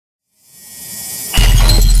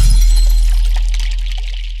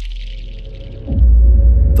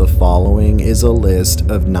is a list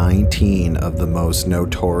of 19 of the most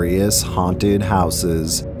notorious haunted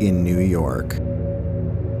houses in New York.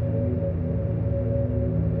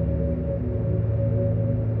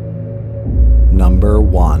 Number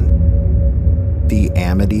 1. The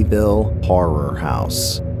Amityville Horror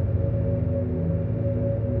House.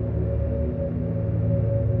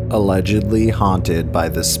 Allegedly haunted by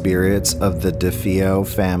the spirits of the DeFeo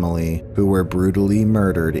family who were brutally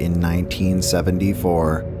murdered in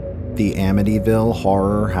 1974, the Amityville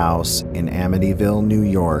Horror House in Amityville, New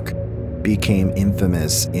York, became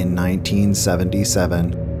infamous in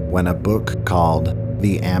 1977 when a book called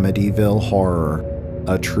The Amityville Horror: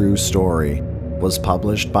 A True Story was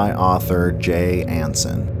published by author J.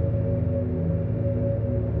 Anson.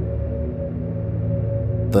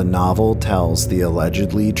 The novel tells the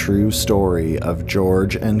allegedly true story of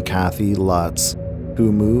George and Kathy Lutz,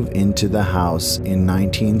 who move into the house in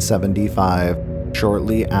 1975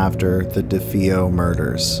 shortly after the DeFeo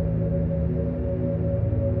murders.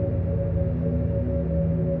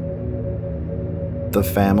 The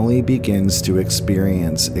family begins to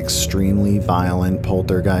experience extremely violent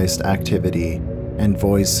poltergeist activity and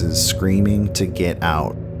voices screaming to get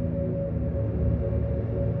out.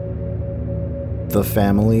 The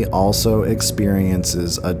family also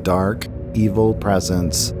experiences a dark, evil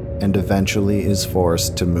presence and eventually is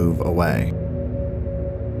forced to move away.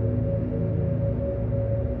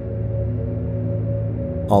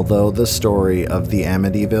 Although the story of the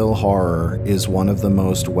Amityville Horror is one of the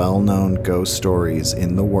most well-known ghost stories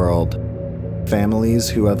in the world, families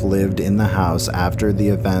who have lived in the house after the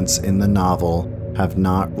events in the novel have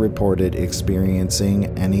not reported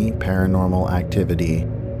experiencing any paranormal activity,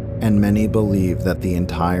 and many believe that the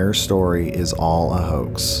entire story is all a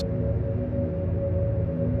hoax.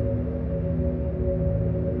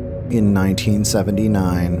 In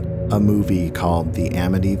 1979, a movie called The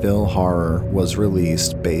Amityville Horror was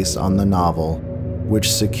released based on the novel,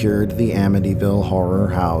 which secured the Amityville Horror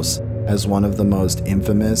House as one of the most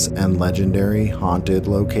infamous and legendary haunted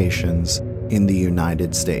locations in the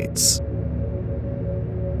United States.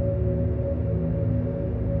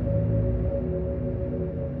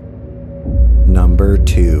 Number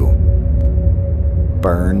 2.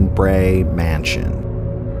 Brae Mansion.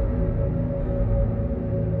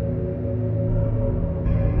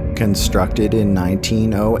 Constructed in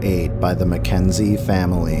 1908 by the Mackenzie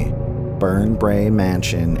family, Brae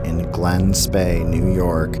Mansion in Glen Spey, New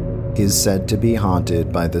York, is said to be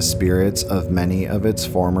haunted by the spirits of many of its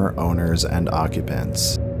former owners and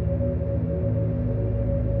occupants.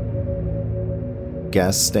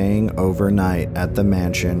 Guests staying overnight at the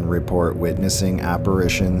mansion report witnessing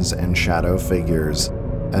apparitions and shadow figures,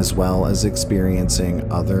 as well as experiencing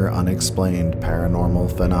other unexplained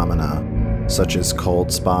paranormal phenomena, such as cold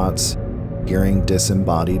spots, hearing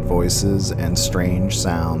disembodied voices and strange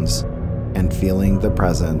sounds, and feeling the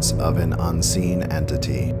presence of an unseen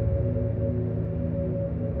entity.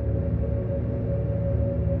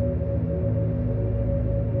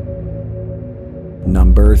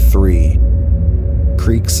 Number 3.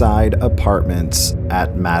 Creekside Apartments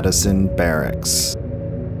at Madison Barracks.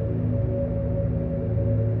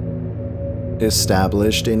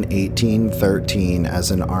 Established in 1813 as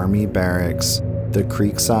an army barracks, the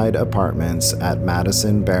Creekside Apartments at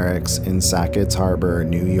Madison Barracks in Sackett's Harbor,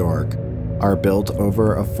 New York, are built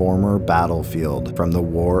over a former battlefield from the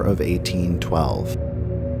War of 1812.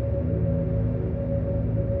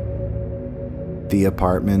 The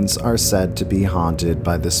apartments are said to be haunted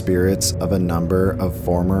by the spirits of a number of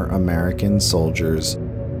former American soldiers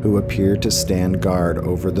who appear to stand guard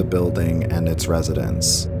over the building and its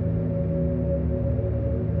residents.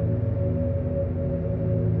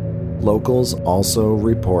 Locals also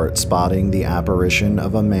report spotting the apparition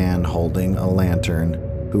of a man holding a lantern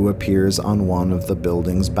who appears on one of the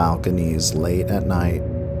building's balconies late at night,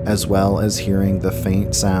 as well as hearing the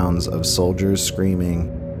faint sounds of soldiers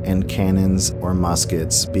screaming and cannons or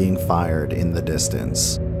muskets being fired in the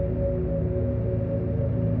distance.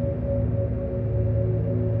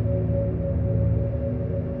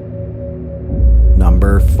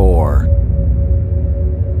 Number 4.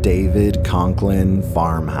 David Conklin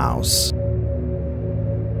Farmhouse.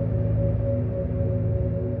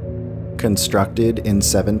 Constructed in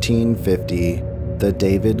 1750, the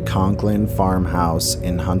David Conklin Farmhouse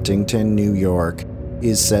in Huntington, New York,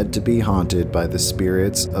 is said to be haunted by the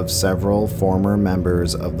spirits of several former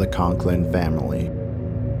members of the Conklin family.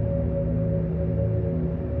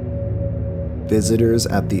 Visitors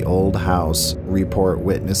at the old house report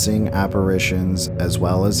witnessing apparitions as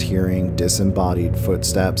well as hearing disembodied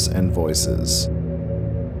footsteps and voices.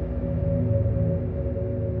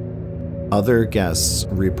 Other guests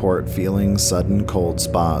report feeling sudden cold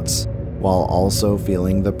spots, while also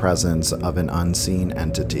feeling the presence of an unseen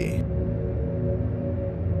entity.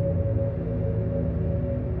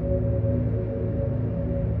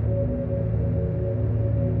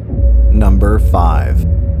 Number 5.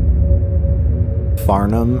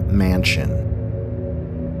 Farnam Mansion.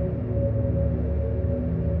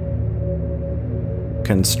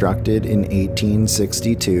 Constructed in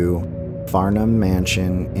 1862, Farnam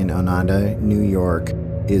Mansion in Oneida, New York,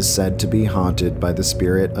 is said to be haunted by the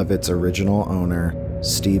spirit of its original owner,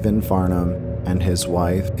 Stephen Farnam, and his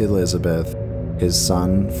wife, Elizabeth, his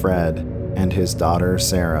son, Fred, and his daughter,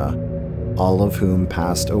 Sarah, all of whom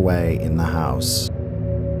passed away in the house.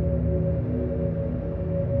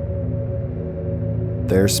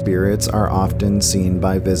 Their spirits are often seen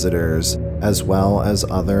by visitors, as well as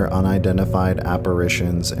other unidentified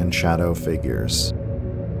apparitions and shadow figures.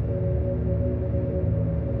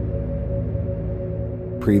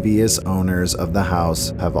 Previous owners of the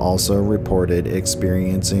house have also reported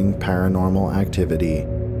experiencing paranormal activity,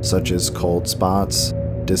 such as cold spots,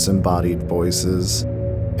 disembodied voices,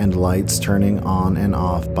 and lights turning on and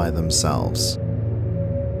off by themselves.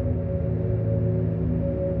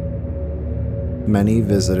 Many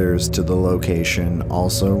visitors to the location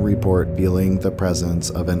also report feeling the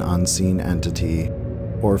presence of an unseen entity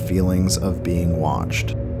or feelings of being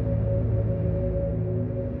watched.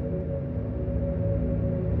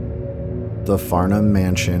 The Farnam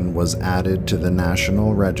Mansion was added to the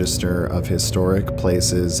National Register of Historic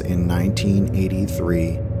Places in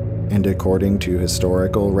 1983, and according to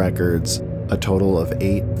historical records, a total of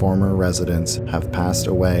 8 former residents have passed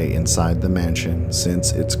away inside the mansion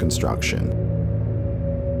since its construction.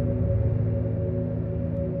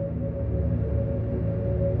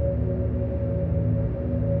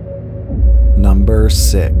 Number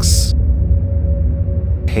 6.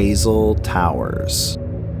 Hazel Towers.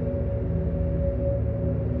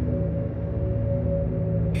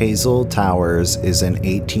 Hazel Towers is an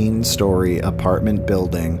 18-story apartment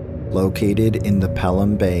building located in the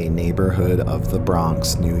Pelham Bay neighborhood of the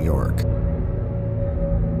Bronx, New York.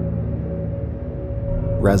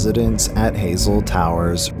 Residents at Hazel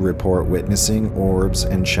Towers report witnessing orbs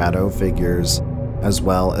and shadow figures, as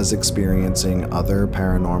well as experiencing other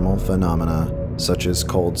paranormal phenomena such as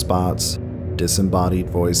cold spots, disembodied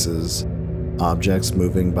voices, objects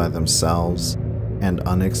moving by themselves, and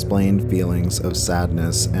unexplained feelings of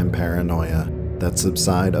sadness and paranoia that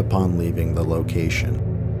subside upon leaving the location.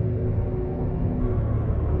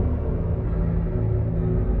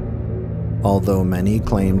 Although many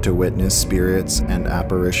claim to witness spirits and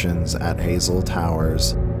apparitions at Hazel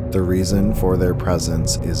Towers, the reason for their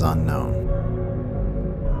presence is unknown.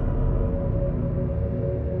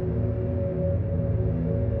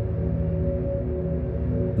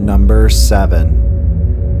 Number 7.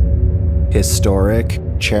 Historic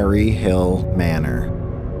Cherry Hill Manor.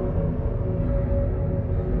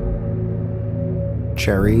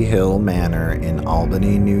 Cherry Hill Manor in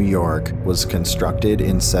Albany, New York was constructed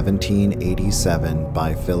in 1787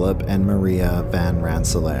 by Philip and Maria van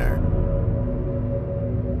Rensselaer.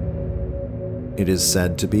 It is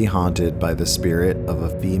said to be haunted by the spirit of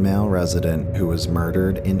a female resident who was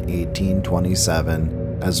murdered in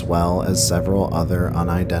 1827, as well as several other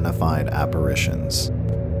unidentified apparitions.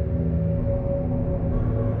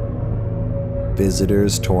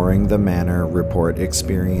 Visitors touring the manor report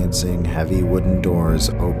experiencing heavy wooden doors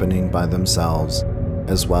opening by themselves,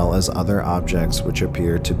 as well as other objects which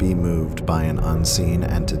appear to be moved by an unseen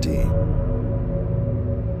entity.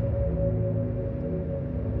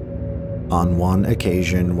 On one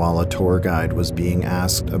occasion, while a tour guide was being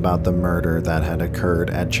asked about the murder that had occurred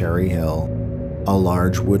at Cherry Hill, a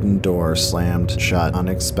large wooden door slammed shut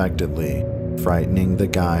unexpectedly, frightening the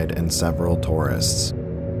guide and several tourists.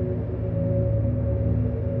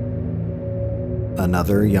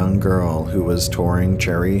 Another young girl who was touring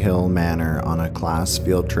Cherry Hill Manor on a class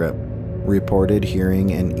field trip reported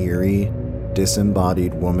hearing an eerie,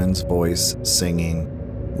 disembodied woman's voice singing,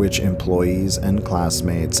 which employees and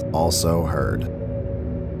classmates also heard.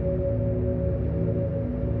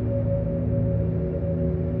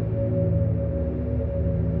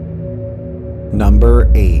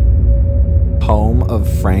 Number 8. Home of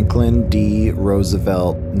Franklin D.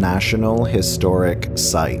 Roosevelt National Historic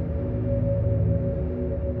Site.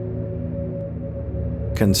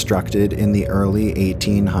 Constructed in the early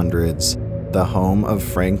 1800s, the home of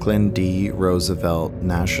Franklin D. Roosevelt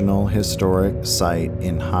National Historic Site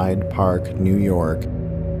in Hyde Park, New York,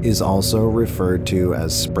 is also referred to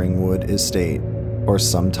as Springwood Estate, or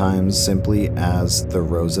sometimes simply as the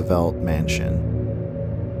Roosevelt Mansion.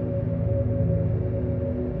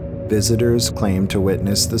 Visitors claim to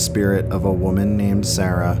witness the spirit of a woman named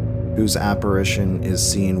Sarah, whose apparition is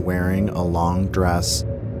seen wearing a long dress,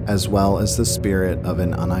 as well as the spirit of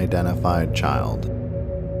an unidentified child.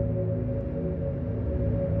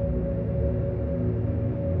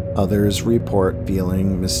 Others report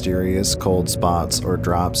feeling mysterious cold spots or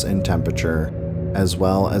drops in temperature, as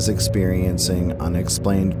well as experiencing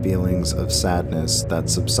unexplained feelings of sadness that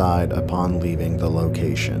subside upon leaving the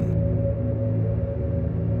location.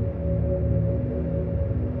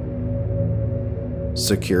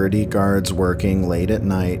 Security guards working late at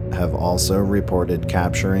night have also reported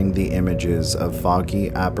capturing the images of foggy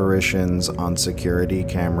apparitions on security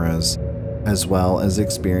cameras, as well as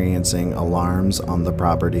experiencing alarms on the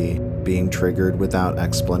property being triggered without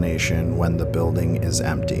explanation when the building is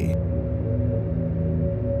empty.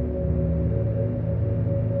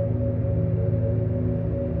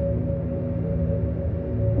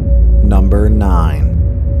 Number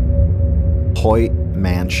 9. Hoyt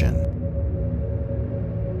Mansion.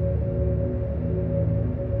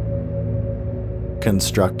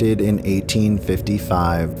 Constructed in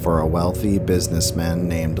 1855 for a wealthy businessman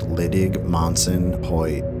named Lydig Monson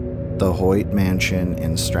Hoyt, the Hoyt Mansion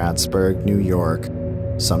in Stratford, New York,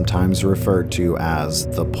 sometimes referred to as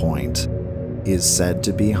the Point, is said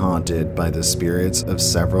to be haunted by the spirits of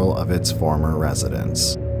several of its former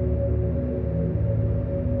residents.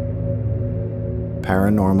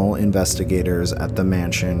 Paranormal investigators at the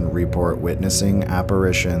mansion report witnessing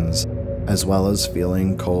apparitions, as well as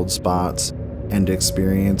feeling cold spots and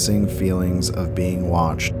experiencing feelings of being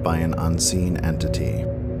watched by an unseen entity.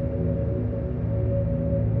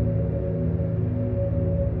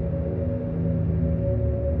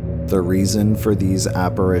 The reason for these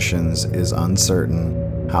apparitions is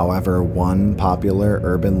uncertain. However, one popular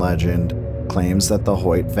urban legend claims that the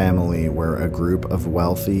Hoyt family were a group of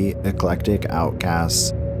wealthy, eclectic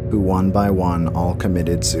outcasts who one by one all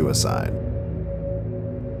committed suicide.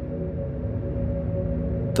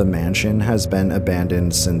 The mansion has been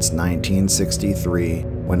abandoned since 1963,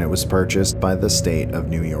 when it was purchased by the state of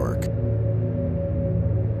New York.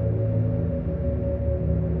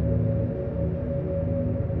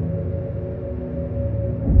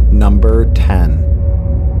 Number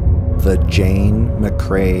 10. The Jane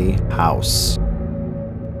McCrea House.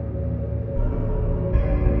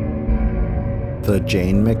 The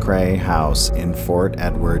Jane McCrea House in Fort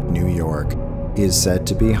Edward, New York, is said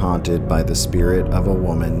to be haunted by the spirit of a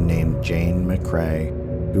woman named Jane McCrea,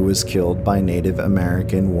 who was killed by Native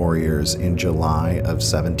American warriors in July of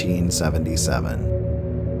 1777.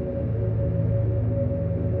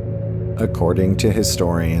 According to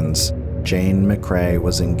historians, Jane McCrea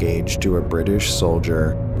was engaged to a British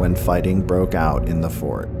soldier when fighting broke out in the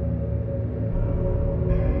fort.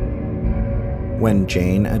 When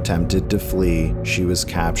Jane attempted to flee, she was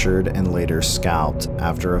captured and later scalped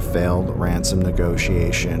after a failed ransom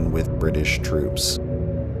negotiation with British troops.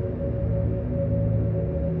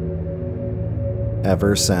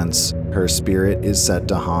 Ever since, her spirit is said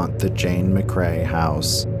to haunt the Jane McCrea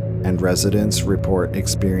house, and residents report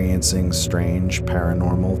experiencing strange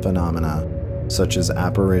paranormal phenomena such as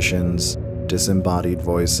apparitions, disembodied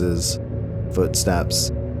voices,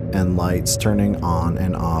 footsteps, and lights turning on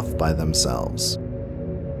and off by themselves.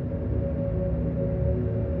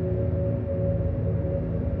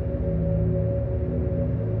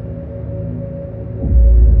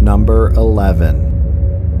 Number 11.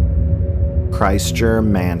 Kreischer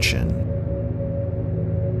Mansion.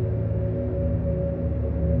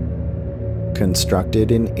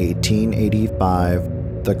 Constructed in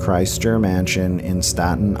 1885, the Kreischer Mansion in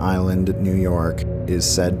Staten Island, New York, is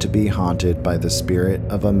said to be haunted by the spirit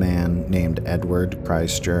of a man named Edward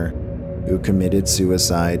Kreischer, who committed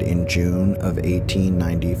suicide in June of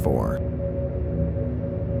 1894.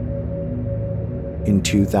 In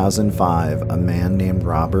 2005, a man named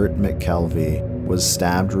Robert McKelvey was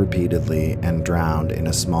stabbed repeatedly and drowned in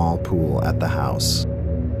a small pool at the house.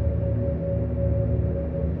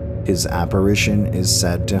 His apparition is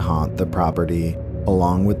said to haunt the property,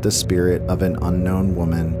 along with the spirit of an unknown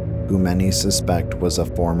woman who many suspect was a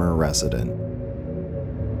former resident.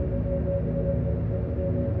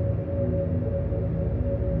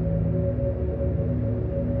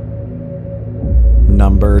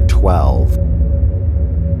 Number 12.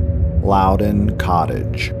 Loudon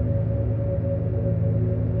Cottage.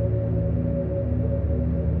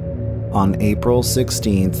 On April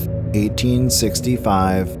 16,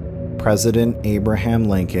 1865, President Abraham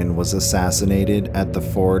Lincoln was assassinated at the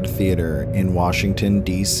Ford Theater in Washington,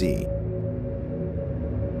 D.C.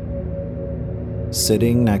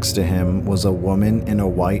 Sitting next to him was a woman in a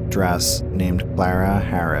white dress named Clara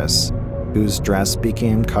Harris, whose dress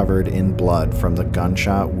became covered in blood from the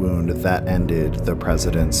gunshot wound that ended the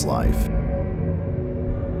president's life.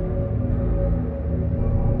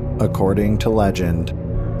 According to legend,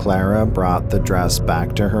 Clara brought the dress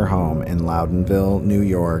back to her home in Loudonville, New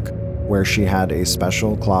York, where she had a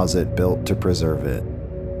special closet built to preserve it.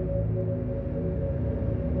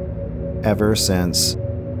 Ever since,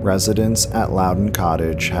 residents at Loudon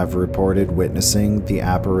Cottage have reported witnessing the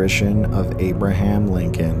apparition of Abraham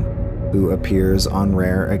Lincoln, who appears on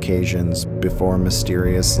rare occasions before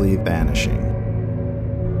mysteriously vanishing.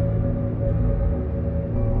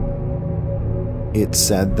 It's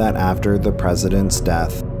said that after the president's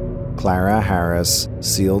death, Clara Harris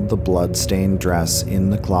sealed the blood-stained dress in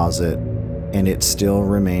the closet, and it still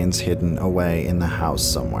remains hidden away in the house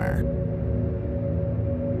somewhere.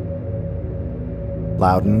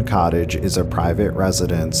 Loudon Cottage is a private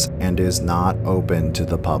residence and is not open to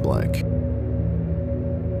the public.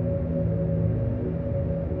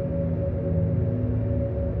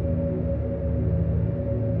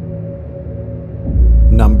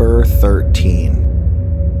 Number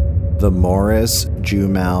 13. The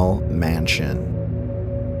Morris-Jumel Mansion.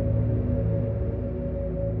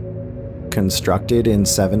 Constructed in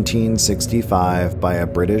 1765 by a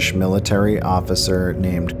British military officer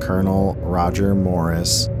named Colonel Roger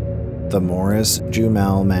Morris, the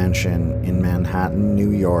Morris-Jumel Mansion in Manhattan,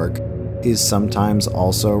 New York, is sometimes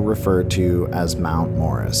also referred to as Mount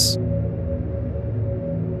Morris.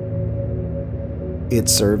 It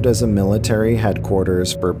served as a military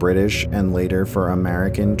headquarters for British and later for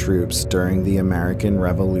American troops during the American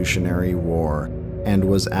Revolutionary War, and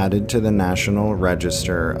was added to the National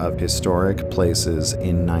Register of Historic Places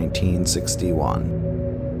in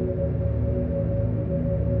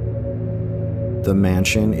 1961. The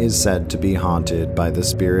mansion is said to be haunted by the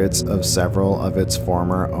spirits of several of its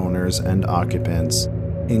former owners and occupants,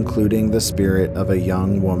 including the spirit of a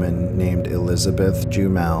young woman named Elizabeth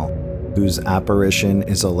Jumel, whose apparition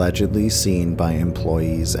is allegedly seen by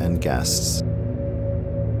employees and guests.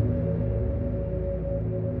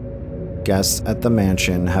 Guests at the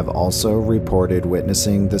mansion have also reported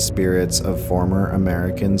witnessing the spirits of former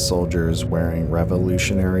American soldiers wearing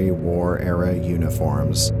Revolutionary War-era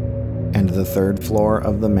uniforms, and the third floor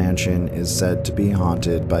of the mansion is said to be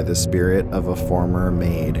haunted by the spirit of a former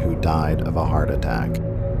maid who died of a heart attack.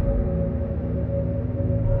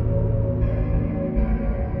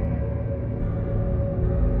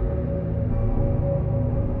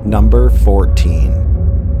 Number 14.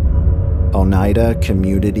 Oneida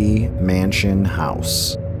Community Mansion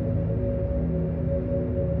House.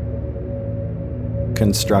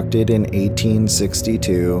 Constructed in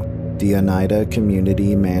 1862, the Oneida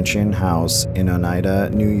Community Mansion House in Oneida,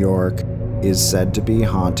 New York, is said to be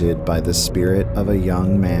haunted by the spirit of a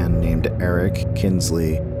young man named Eric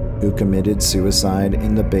Kinsley, who committed suicide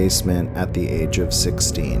in the basement at the age of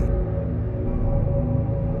 16.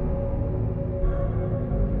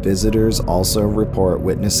 Visitors also report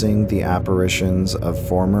witnessing the apparitions of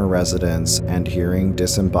former residents and hearing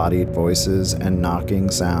disembodied voices and knocking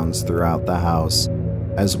sounds throughout the house,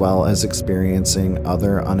 as well as experiencing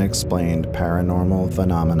other unexplained paranormal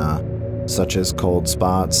phenomena, such as cold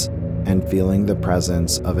spots and feeling the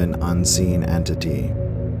presence of an unseen entity.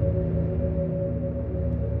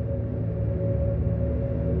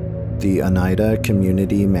 The Oneida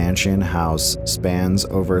Community Mansion House spans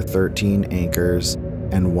over 13 acres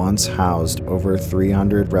and once housed over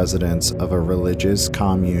 300 residents of a religious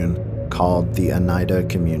commune called the Oneida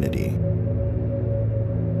Community.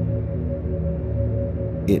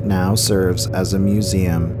 It now serves as a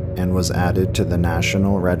museum and was added to the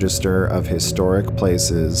National Register of Historic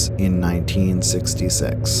Places in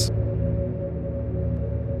 1966.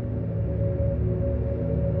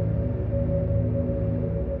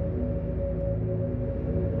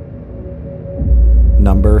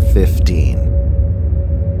 Number 15.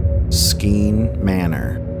 Skene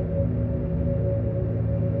Manor.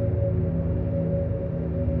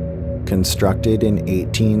 Constructed in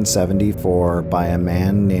 1874 by a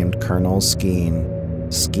man named Colonel Skene,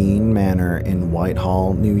 Skene Manor in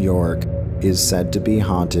Whitehall, New York, is said to be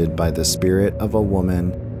haunted by the spirit of a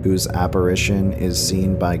woman whose apparition is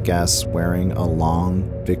seen by guests wearing a long,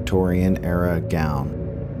 Victorian-era gown.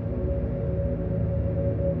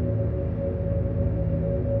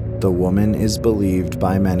 The woman is believed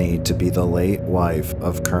by many to be the late wife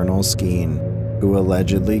of Colonel Skene, who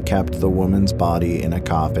allegedly kept the woman's body in a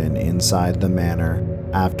coffin inside the manor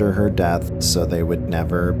after her death so they would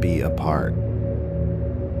never be apart.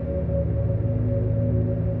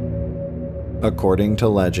 According to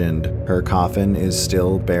legend, her coffin is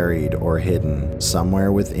still buried or hidden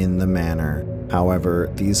somewhere within the manor.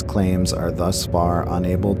 However, these claims are thus far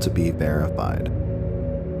unable to be verified.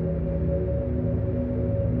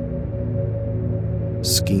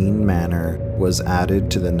 Skene Manor was added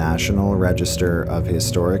to the National Register of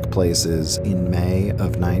Historic Places in May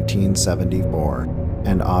of 1974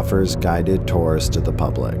 and offers guided tours to the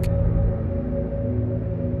public.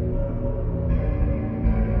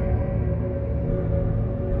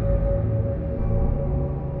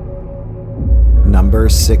 Number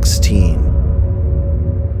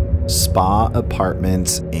 16. Spa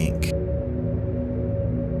Apartments, Inc.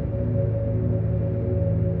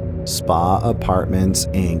 Spa Apartments,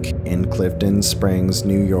 Inc. in Clifton Springs,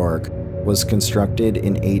 New York, was constructed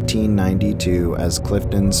in 1892 as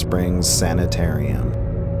Clifton Springs Sanitarium.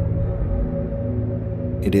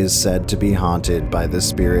 It is said to be haunted by the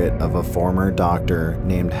spirit of a former doctor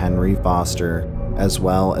named Henry Foster, as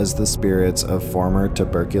well as the spirits of former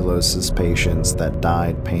tuberculosis patients that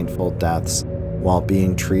died painful deaths while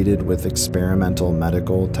being treated with experimental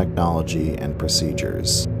medical technology and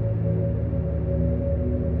procedures.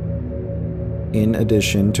 In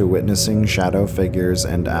addition to witnessing shadow figures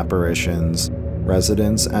and apparitions,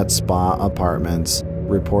 residents at Spa Apartments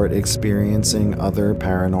report experiencing other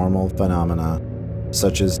paranormal phenomena,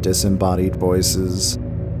 such as disembodied voices,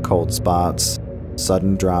 cold spots,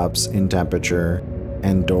 sudden drops in temperature,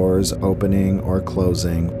 and doors opening or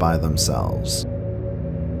closing by themselves.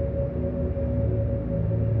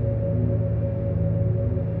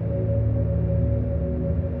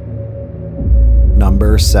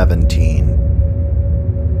 Number 17.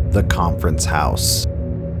 The Conference House.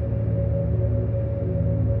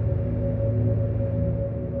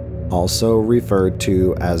 Also referred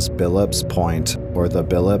to as Billup's Point or the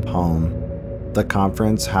Billup Home, the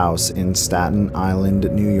Conference House in Staten Island,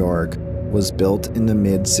 New York, was built in the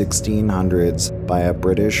mid-1600s by a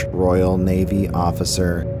British Royal Navy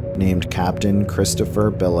officer named Captain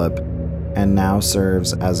Christopher Billup and now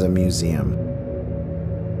serves as a museum.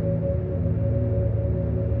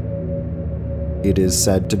 It is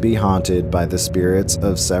said to be haunted by the spirits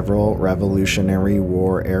of several Revolutionary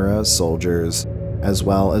War-era soldiers, as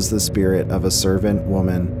well as the spirit of a servant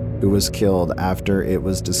woman who was killed after it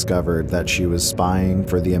was discovered that she was spying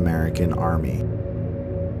for the American Army.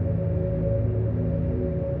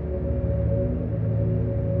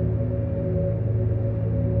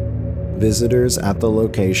 Visitors at the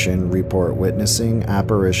location report witnessing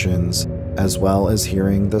apparitions, as well as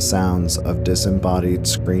hearing the sounds of disembodied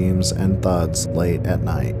screams and thuds late at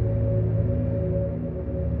night.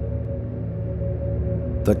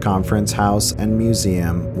 The Conference House and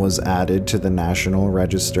Museum was added to the National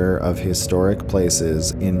Register of Historic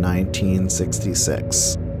Places in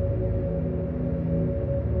 1966.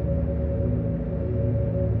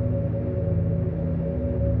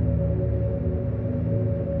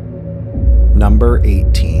 Number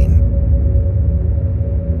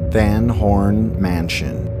 18. Van Horn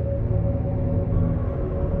Mansion.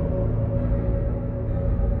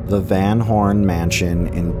 The Van Horn Mansion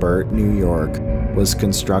in Burt, New York, was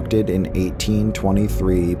constructed in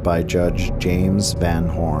 1823 by Judge James Van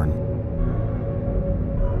Horn.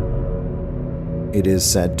 It is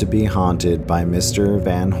said to be haunted by Mr.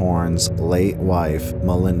 Van Horn's late wife,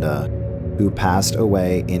 Melinda, who passed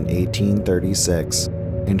away in 1836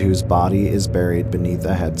 and whose body is buried beneath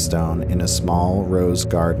a headstone in a small rose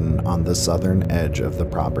garden on the southern edge of the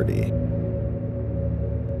property.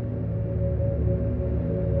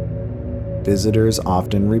 Visitors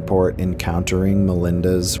often report encountering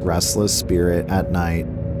Melinda's restless spirit at night,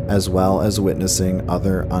 as well as witnessing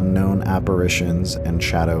other unknown apparitions and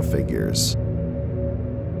shadow figures.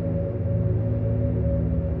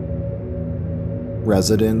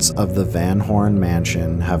 Residents of the Van Horn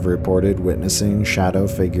Mansion have reported witnessing shadow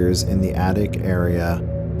figures in the attic area,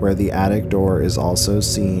 where the attic door is also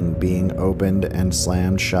seen being opened and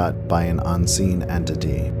slammed shut by an unseen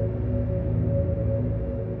entity.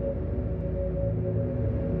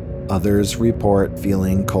 Others report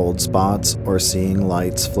feeling cold spots or seeing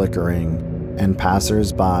lights flickering, and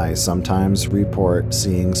passers-by sometimes report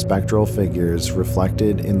seeing spectral figures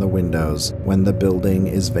reflected in the windows when the building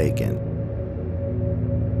is vacant.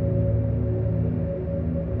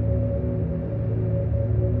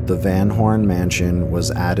 The Van Horn Mansion was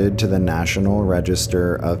added to the National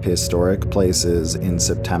Register of Historic Places in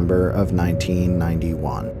September of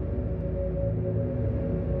 1991.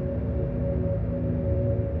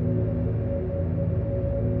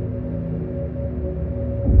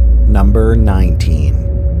 Number 19.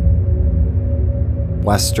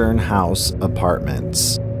 Western House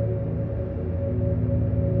Apartments.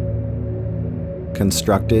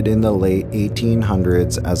 Constructed in the late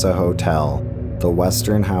 1800s as a hotel, the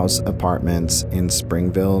Western House Apartments in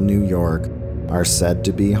Springville, New York, are said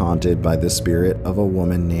to be haunted by the spirit of a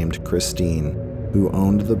woman named Christine, who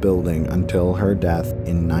owned the building until her death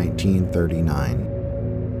in 1939.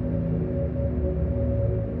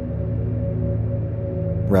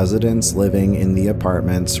 Residents living in the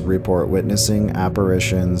apartments report witnessing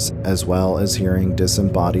apparitions as well as hearing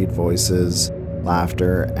disembodied voices,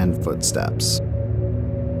 laughter, and footsteps.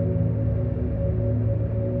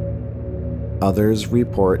 Others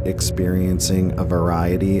report experiencing a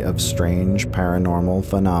variety of strange paranormal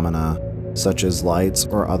phenomena, such as lights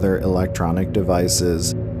or other electronic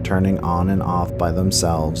devices turning on and off by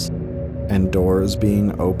themselves, and doors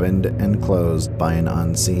being opened and closed by an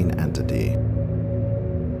unseen entity.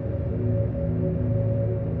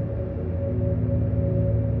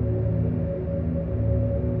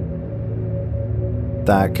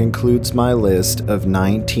 That concludes my list of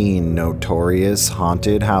 19 notorious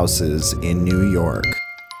haunted houses in New York.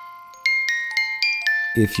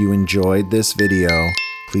 If you enjoyed this video,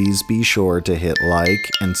 please be sure to hit like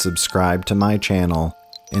and subscribe to my channel,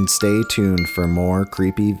 and stay tuned for more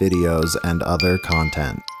creepy videos and other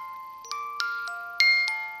content.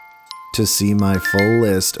 To see my full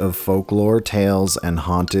list of folklore tales and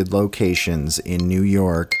haunted locations in New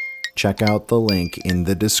York, check out the link in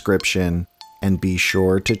the description, and be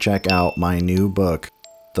sure to check out my new book,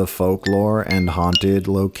 The Folklore and Haunted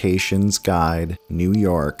Locations Guide, New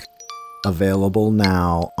York, available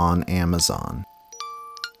now on Amazon.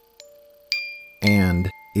 And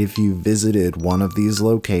if you visited one of these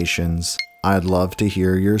locations, I'd love to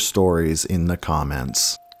hear your stories in the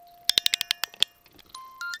comments.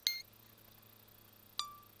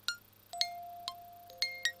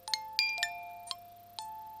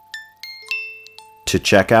 To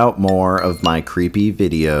check out more of my creepy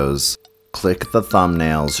videos, click the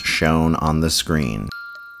thumbnails shown on the screen.